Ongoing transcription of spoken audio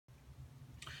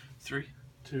3,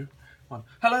 2, 1.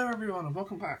 Hello everyone and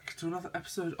welcome back to another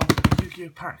episode of Yu-Gi-Oh!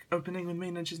 Pack opening with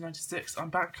me, Ninjas96. I'm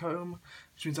back home,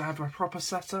 which means I have my proper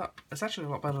setup. It's actually a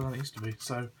lot better than it used to be,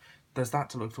 so there's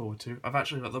that to look forward to. I've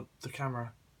actually got the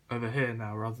camera over here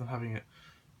now rather than having it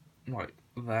like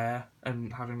there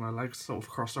and having my legs sort of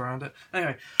crossed around it.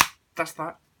 Anyway, that's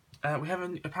that. We have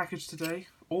a package today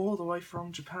all the way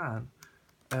from Japan.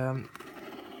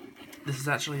 This is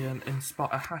actually a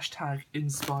hashtag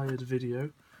inspired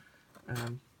video.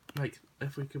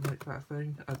 If we can make that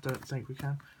thing. I don't think we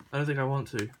can. I don't think I want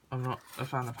to. I'm not a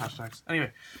fan of hashtags.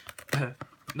 Anyway,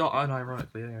 not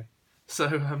unironically anyway.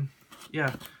 So,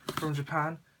 yeah, from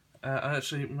Japan, I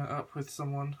actually met up with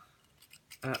someone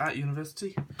at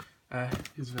university.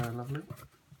 He's very lovely.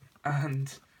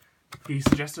 And he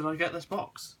suggested I get this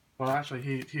box. Well,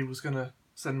 actually, he was going to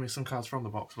send me some cards from the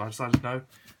box, but I decided no,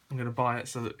 I'm going to buy it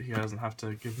so that he doesn't have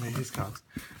to give me his cards.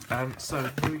 So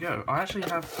here we go. I actually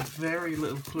have very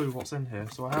little clue what's in here,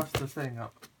 so I have the thing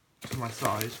up to my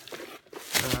side.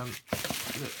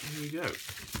 Here we go.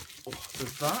 Oh,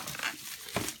 there's that.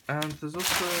 And there's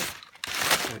also...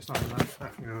 Okay, it's not in there.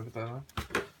 That can go over there now.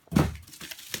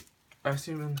 I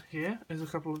assume in here is a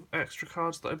couple of extra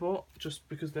cards that I bought, just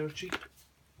because they were cheap.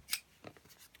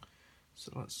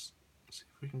 So let's see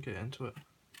if we can get into it.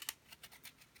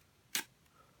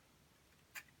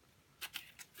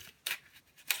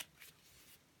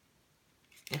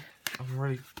 I'm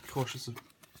really cautious of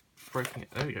breaking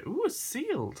it. There we go. Ooh, it's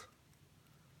sealed.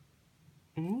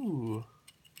 Ooh.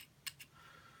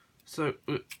 So,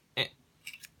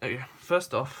 okay.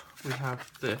 First off, we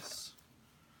have this,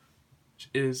 which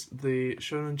is the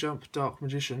Shonen Jump Dark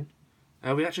Magician.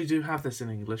 We actually do have this in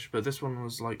English, but this one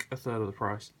was like a third of the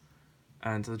price.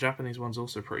 And the Japanese one's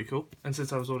also pretty cool. And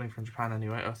since I was ordering from Japan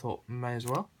anyway, I thought may as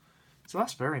well. So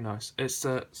that's very nice. It's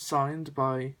signed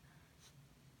by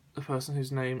the person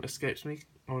whose name escapes me.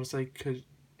 I want to say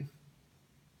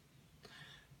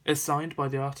it's signed by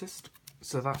the artist,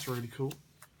 so that's really cool.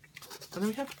 And then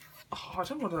we have, I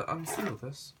don't want to unseal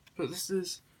this, but this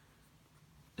is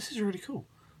really cool.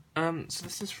 So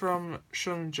this is from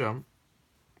Shonen Jump,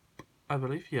 I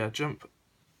believe. Yeah,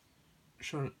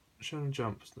 Shonen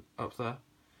Jump up there.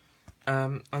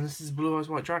 And this is Blue Eyes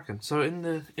White Dragon. So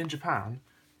in Japan,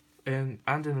 and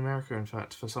in America, in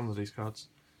fact, for some of these cards,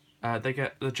 they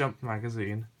get the Jump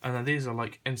magazine, and then these are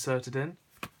like inserted in,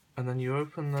 and then you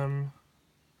open them.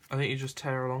 I think you just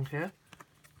tear along here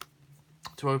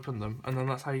to open them, and then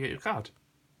that's how you get your card.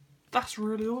 That's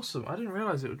really awesome. I didn't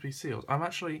realise it would be sealed. I'm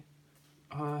actually,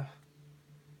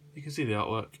 you can see the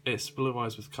artwork. It's Blue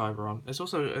Eyes with Kyber on. It's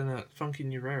also in a funky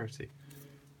new rarity.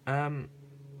 I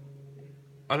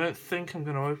don't think I'm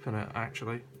going to open it,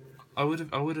 actually. I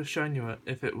would have shown you it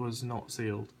if it was not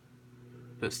sealed.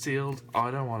 But sealed, I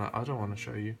don't want to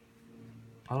show you.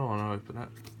 I don't want to open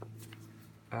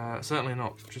it. Certainly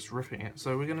not just ripping it.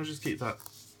 So we're going to just keep that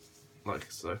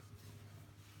like so.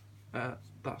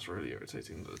 That's really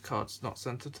irritating that the card's not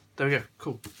centered. There we go,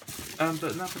 cool.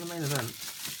 But now for the main event.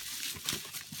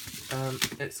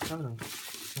 It's covered in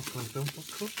film, what's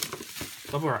it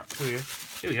called? Bubble wrap, here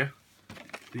we go.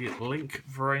 The Link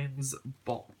Vrains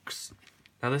box.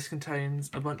 Now this contains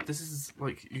a bunch. This is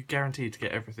like you're guaranteed to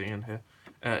get everything in here.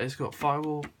 It's got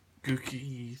Firewall,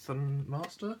 Gookie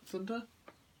Thunder,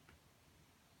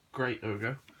 Great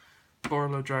Ogre,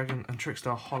 Borolo Dragon, and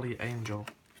Trickstar Holly Angel.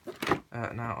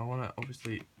 Now I want to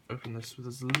obviously open this with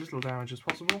as little damage as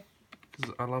possible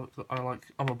because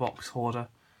I'm a box hoarder.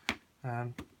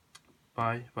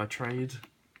 By trade.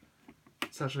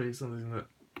 It's actually something that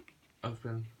I've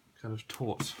been kind of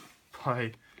taught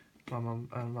by my mum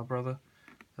and my brother.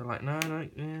 They're like, no,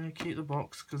 keep the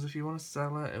box, because if you want to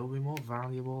sell it, it'll be more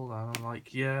valuable. And I'm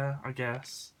like, yeah, I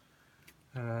guess.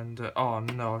 And oh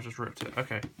no, I've just ripped it.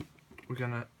 Okay, we're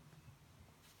gonna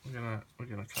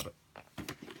cut it.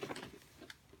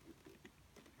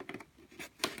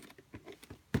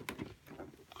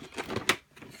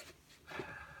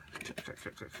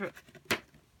 Cut.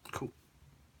 Cool.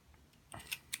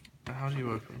 How do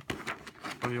you open?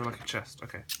 Oh, you're like a chest.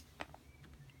 Okay.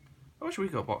 I wish we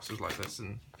got boxes like this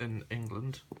in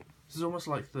England. This is almost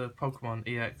like the Pokemon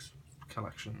EX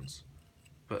collections,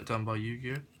 but done by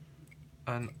Yugioh.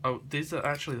 And oh, these are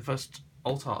actually the first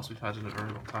alt arts we've had in a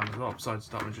very long time as well, besides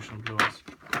Dark Magician and Blue Eyes.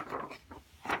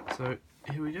 So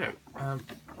here we go.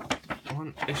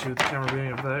 One issue with the camera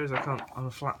being over there is I can't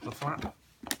unflap the flap.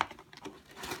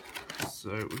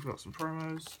 So we've got some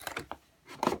promos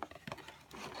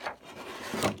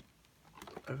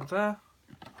over there.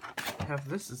 We have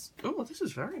this is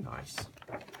very nice.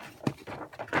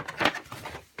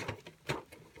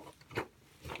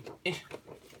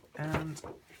 And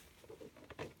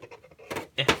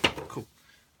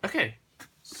Okay,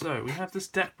 so we have this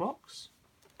deck box,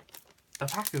 a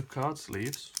pack of card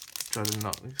sleeves, which I did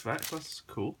not expect. That's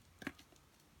cool.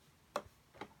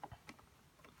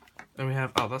 Then we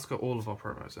have, oh, that's got all of our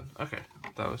promos in. Okay,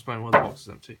 that will explain why the box is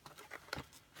empty.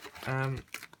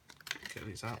 Get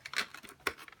these out.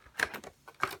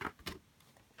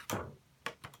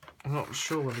 I'm not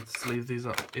sure whether to sleeve these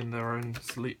up in their own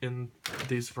in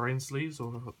these Vrains sleeves,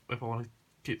 or if I want to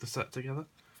keep the set together.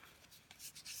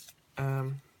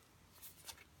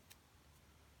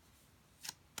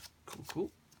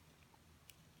 Cool.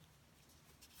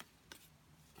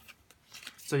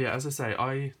 So yeah, as I say,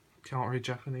 I can't read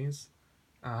Japanese.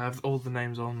 I have all the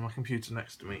names on my computer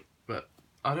next to me, but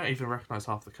I don't even recognise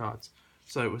half the cards.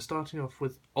 So we're starting off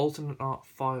with Alternate Art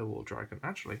Firewall Dragon.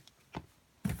 Actually,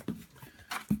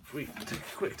 if we take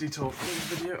a quick detour from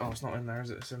the video. Oh, it's not in there,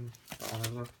 is it? It's in that one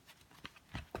over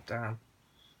there.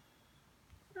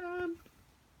 Damn.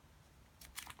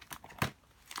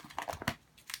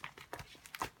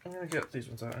 I'm going to get these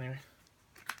ones out anyway.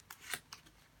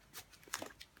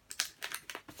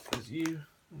 There's you,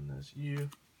 and there's you.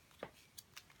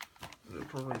 That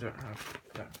probably don't have.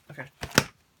 No. Okay.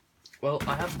 Well,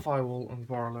 I have the Firewall and the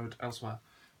Borrow Load elsewhere,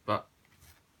 but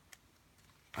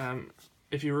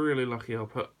if you're really lucky, I'll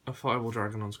put a Firewall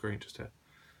Dragon on screen just here.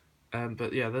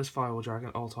 But yeah, there's Firewall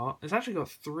Dragon alt art. It's actually got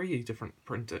 3 different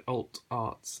printed alt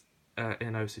arts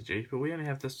in OCG, but we only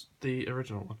have the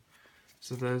original one.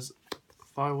 So there's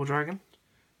Firewall Dragon,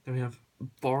 then we have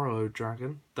Borrowed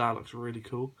Dragon. That looks really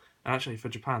cool. And actually, for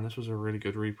Japan, this was a really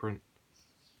good reprint,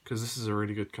 because this is a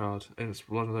really good card, and it's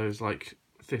one of those like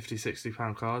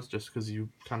 £50–60 cards, just because you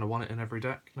kind of want it in every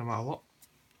deck, no matter what.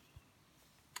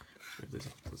 Let's move this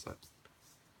up to the side.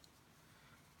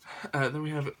 Then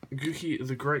we have Guki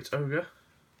the Great Ogre,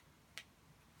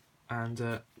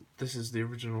 and this is the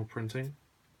original printing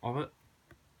of it,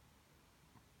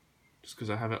 just because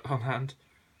I have it on hand.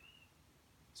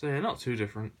 So yeah, not too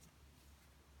different.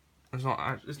 It's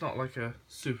not like a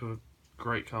super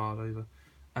great card either.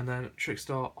 And then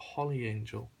Trickstar Holly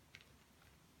Angel,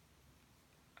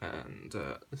 and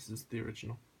this is the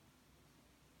original.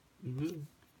 Ooh.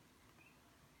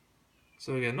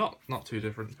 So again, not too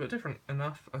different, but different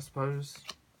enough, I suppose.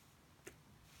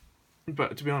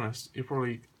 But to be honest,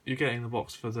 you're getting the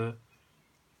box for the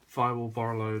Firewall,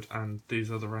 Borrow Load, and these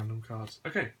other random cards.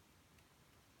 Okay.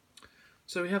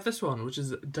 So we have this one, which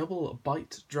is Double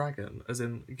Byte Dragon, as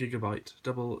in Gigabyte,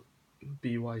 double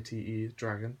BYTE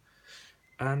Dragon.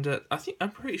 And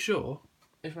I'm pretty sure,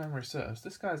 if memory serves,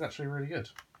 this guy is actually really good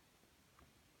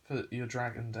for your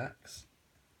dragon decks.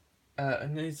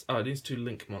 It needs 2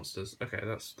 link monsters. Okay,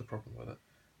 that's the problem with it.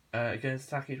 Again, its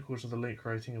attack equal to the link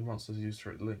rating of monsters used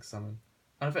for its link summon.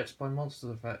 Unaffected by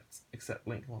monsters effects, except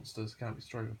link monsters. Cannot be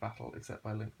destroyed with battle, except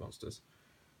by link monsters.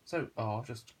 So, I've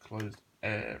just closed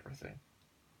everything.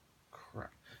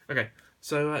 Crap. Okay,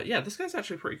 so yeah, this guy's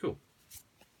actually pretty cool.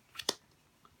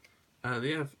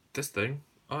 They have this thing.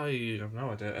 I have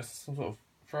no idea. It's some sort of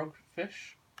frog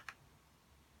fish.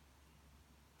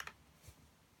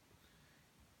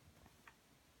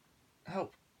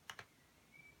 Help.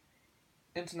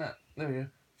 Internet. There we go.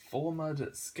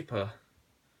 Forward skipper.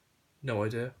 No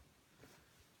idea.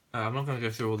 I'm not going to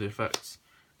go through all the effects.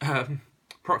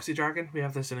 Proxy Dragon. We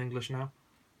have this in English now.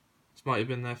 This might have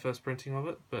been their first printing of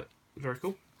it, but very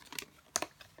cool.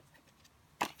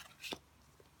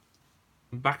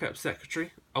 Backup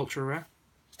Secretary. Ultra rare.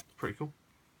 Pretty cool.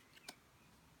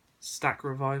 Stack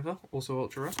Reviver. Also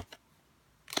ultra rare.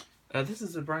 This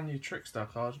is a brand new Trickstar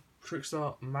card.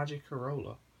 Trickstar Magic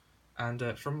Corolla.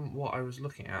 And from what I was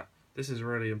looking at, this is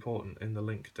really important in the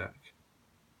Link deck.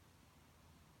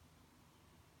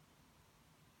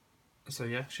 So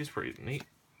yeah, she's pretty neat.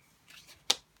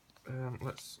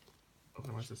 Let's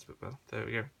organise this a bit better. There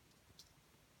we go.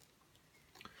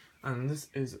 And this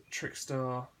is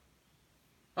Trickstar...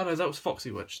 Oh no, that was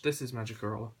Foxy Witch. This is Magic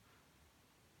Corolla.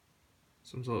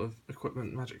 Some sort of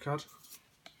equipment magic card.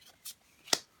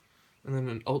 And then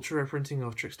an ultra rare printing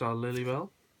of Trickstar Lilybell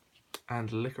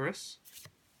and Licorice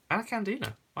and a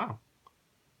Candina. Wow.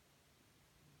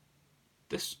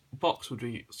 This box would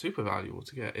be super valuable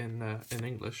to get in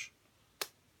English.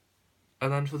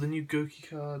 And then for the new Goki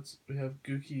cards, we have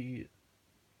Goki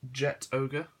Jet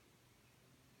Ogre.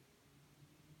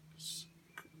 It's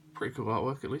pretty cool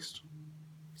artwork, at least.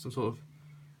 Some sort of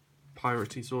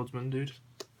piratey swordsman dude.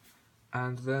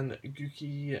 And then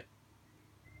Goki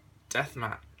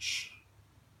Deathmatch,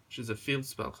 which is a field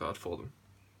spell card for them.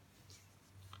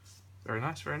 Very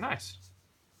nice, very nice.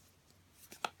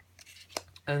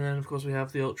 And then, of course, we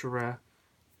have the ultra rare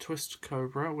Twist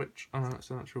Cobra, which, oh no, that's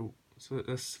an actual, so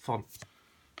this font.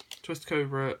 Twist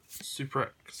Cobra Super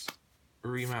X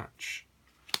rematch.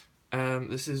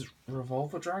 This is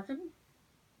Revolver Dragon?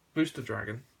 Booster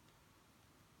Dragon.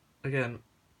 Again,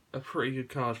 a pretty good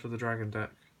card for the Dragon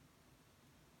deck.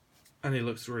 And he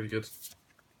looks really good.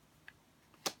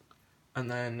 And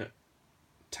then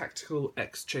Tactical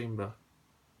X Chamber.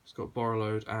 It's got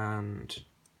Borreload and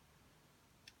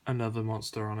another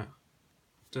monster on it.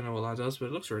 Don't know what that does, but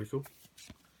it looks really cool.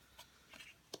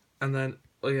 And then,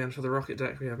 again, for the Rocket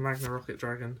deck, we have Magna Rocket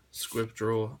Dragon, Squib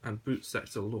Draw, and Boot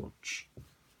Sector Launch.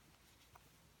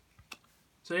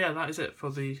 So yeah, that is it for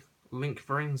the Link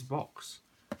Vrains box.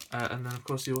 And then, of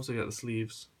course, you also get the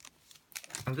sleeves.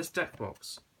 And this deck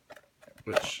box,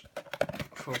 which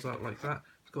folds out like that,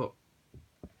 it's got...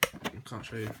 I can't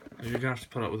show you. You're going to have to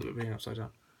put up with it being upside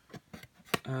down.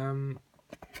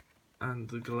 And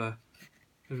the glare.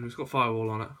 It's got Firewall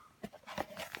on it.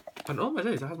 And oh my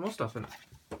days, it has more stuff in it.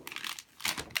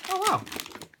 Oh wow!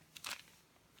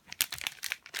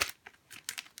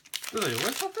 Do they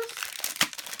always have this?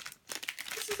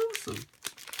 This is awesome.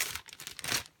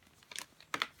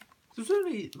 So it's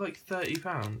only like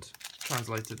 £30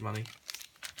 translated money.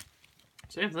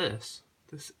 So you have this.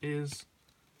 This is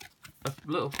a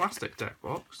little plastic deck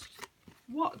box.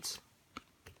 What?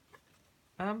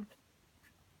 Hello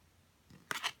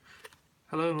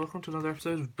and welcome to another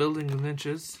episode of Building the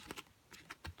Ninjas.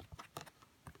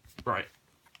 Right.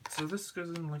 So this goes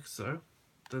in like so.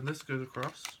 Then this goes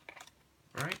across.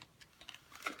 Right?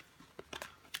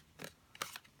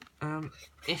 I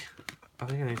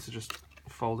think I need to just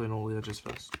fold in all the edges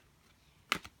first.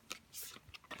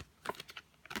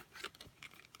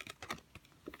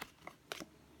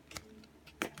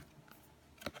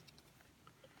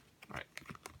 Right.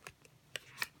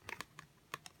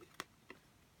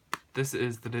 This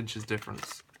is the ninja's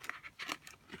difference.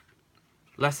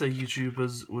 Lesser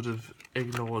YouTubers would have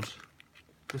ignored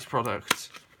this product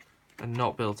and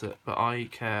not built it, but I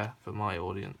care for my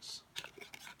audience.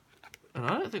 And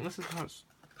I don't think this is how it's...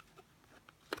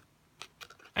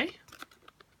 Eh?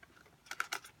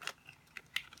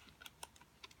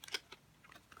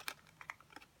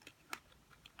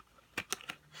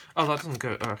 Oh, that doesn't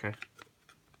go... Oh, okay.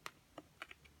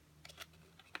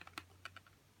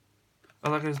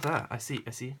 Oh, that goes there. I see,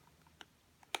 I see.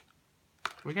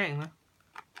 We're getting there.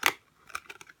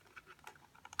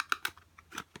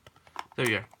 There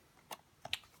we go.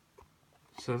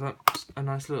 So that's a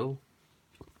nice little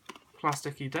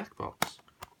plasticky deck box.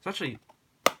 It's actually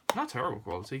not terrible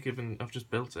quality, given I've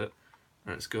just built it.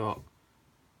 And it's got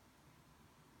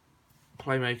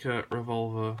Playmaker,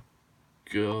 Revolver,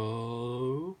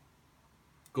 Gore.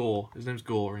 His name's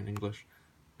Gore in English.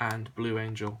 And Blue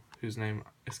Angel, whose name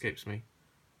escapes me.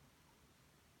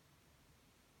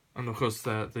 And of course,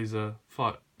 these are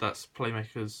that's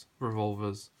Playmakers,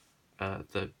 Revolvers,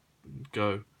 the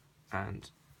Go, and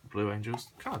Blue Angels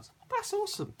cards. That's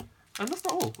awesome. And that's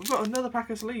not all. We've got another pack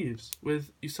of sleeves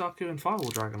with Yusaku and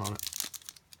Firewall Dragon on it.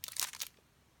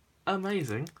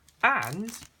 Amazing.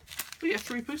 And we get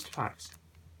 3 booster packs.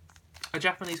 A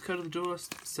Japanese Code of the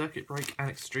Duelist, Circuit Break, and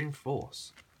Extreme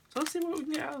Force. So let's see what we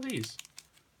can get out of these.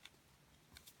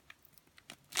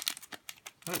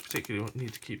 I don't particularly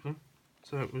need to keep them,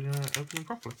 so we're going to open them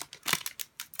properly.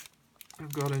 As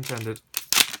God intended.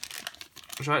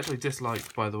 Which I actually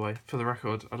dislike, by the way, for the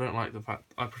record. I don't like the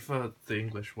fact... I prefer the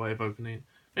English way of opening.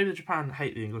 Maybe the Japan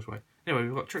hate the English way. Anyway,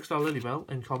 we've got Trickstar Lilybell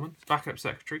in common, Backup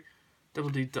Secretary, Double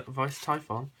D Vice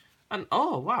Typhon, and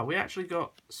oh wow, we actually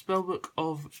got Spellbook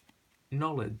of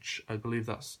Knowledge. I believe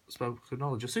that's Spellbook of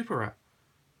Knowledge, a super rare.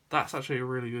 That's actually a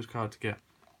really good card to get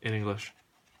in English.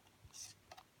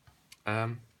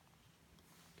 Yeah,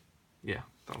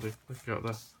 that'll do. We can go up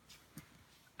there.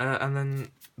 And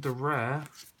then the rare...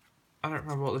 I don't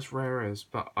remember what this rare is,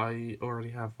 but I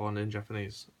already have one in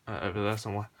Japanese over there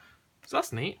somewhere. So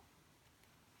that's neat.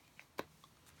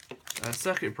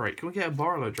 Circuit Break. Can we get a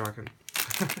Borreload Dragon?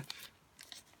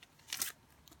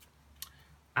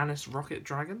 Anis Rocket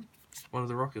Dragon. One of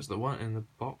the rockets that weren't in the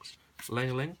box.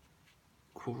 Ling Ling.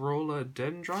 Crawler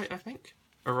Dendrite, I think.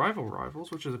 Arrival Rivals,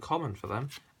 which is a common for them.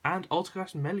 And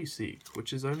Altergeist Meluseek,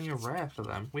 which is only a rare for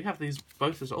them. We have these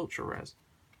both as ultra rares.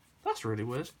 That's really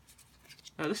weird.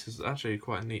 This is actually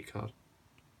quite a neat card.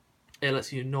 It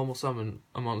lets you normal summon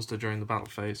a monster during the battle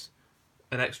phase.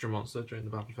 An extra monster during the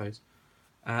battle phase.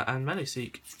 And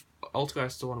Meluseek,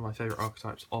 Altergeist are one of my favourite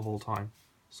archetypes of all time.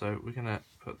 So we're going to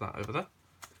put that over there.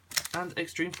 And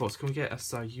Extreme Force, can we get a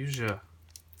Sayuja?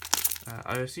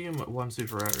 I assume 1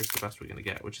 super rare is the best we're going to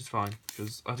get, which is fine,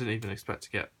 because I didn't even expect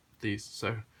to get these.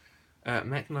 So,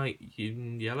 Mech Knight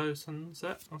Yellow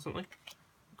Sunset or something.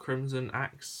 Crimson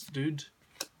Axe Dude.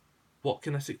 What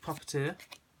Kinetic Puppeteer.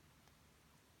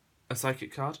 a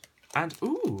psychic card, and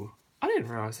ooh, I didn't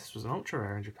realise this was an ultra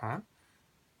rare in Japan.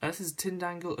 This is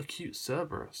Tindangle Acute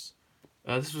Cerberus.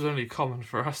 This was only common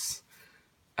for us.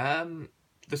 The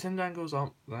Tindangles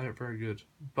aren't very good,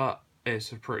 but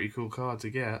it's a pretty cool card to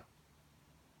get.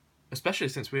 Especially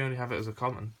since we only have it as a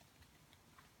common.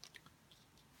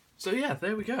 So yeah,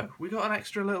 there we go. We got an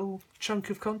extra little chunk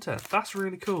of content. That's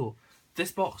really cool.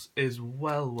 This box is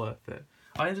well worth it.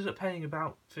 I ended up paying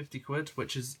about 50 quid,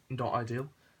 which is not ideal,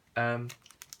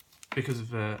 because of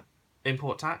the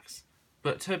import tax.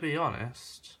 But to be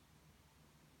honest,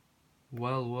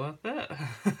 well worth it.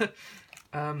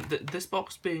 This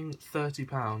box being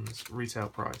 £30 retail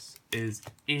price is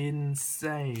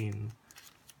insane.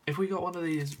 If we got one of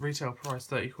these retail price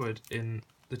 30 quid in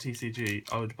the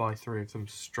TCG, I would buy 3 of them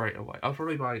straight away. I'd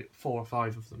probably buy 4 or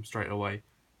 5 of them straight away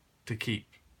to keep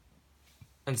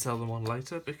and sell them on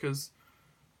later, because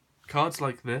cards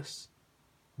like this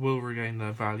will regain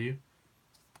their value.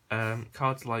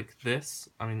 Cards like this,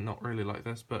 I mean not really like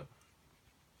this, but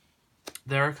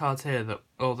there are cards here that,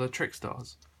 or the Trick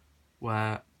Stars,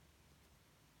 where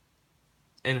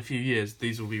in a few years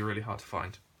these will be really hard to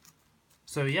find.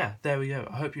 So yeah, there we go.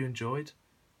 I hope you enjoyed.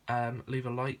 Leave a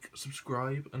like,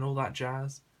 subscribe and all that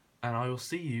jazz, and I will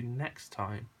see you next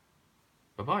time.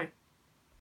 Bye bye.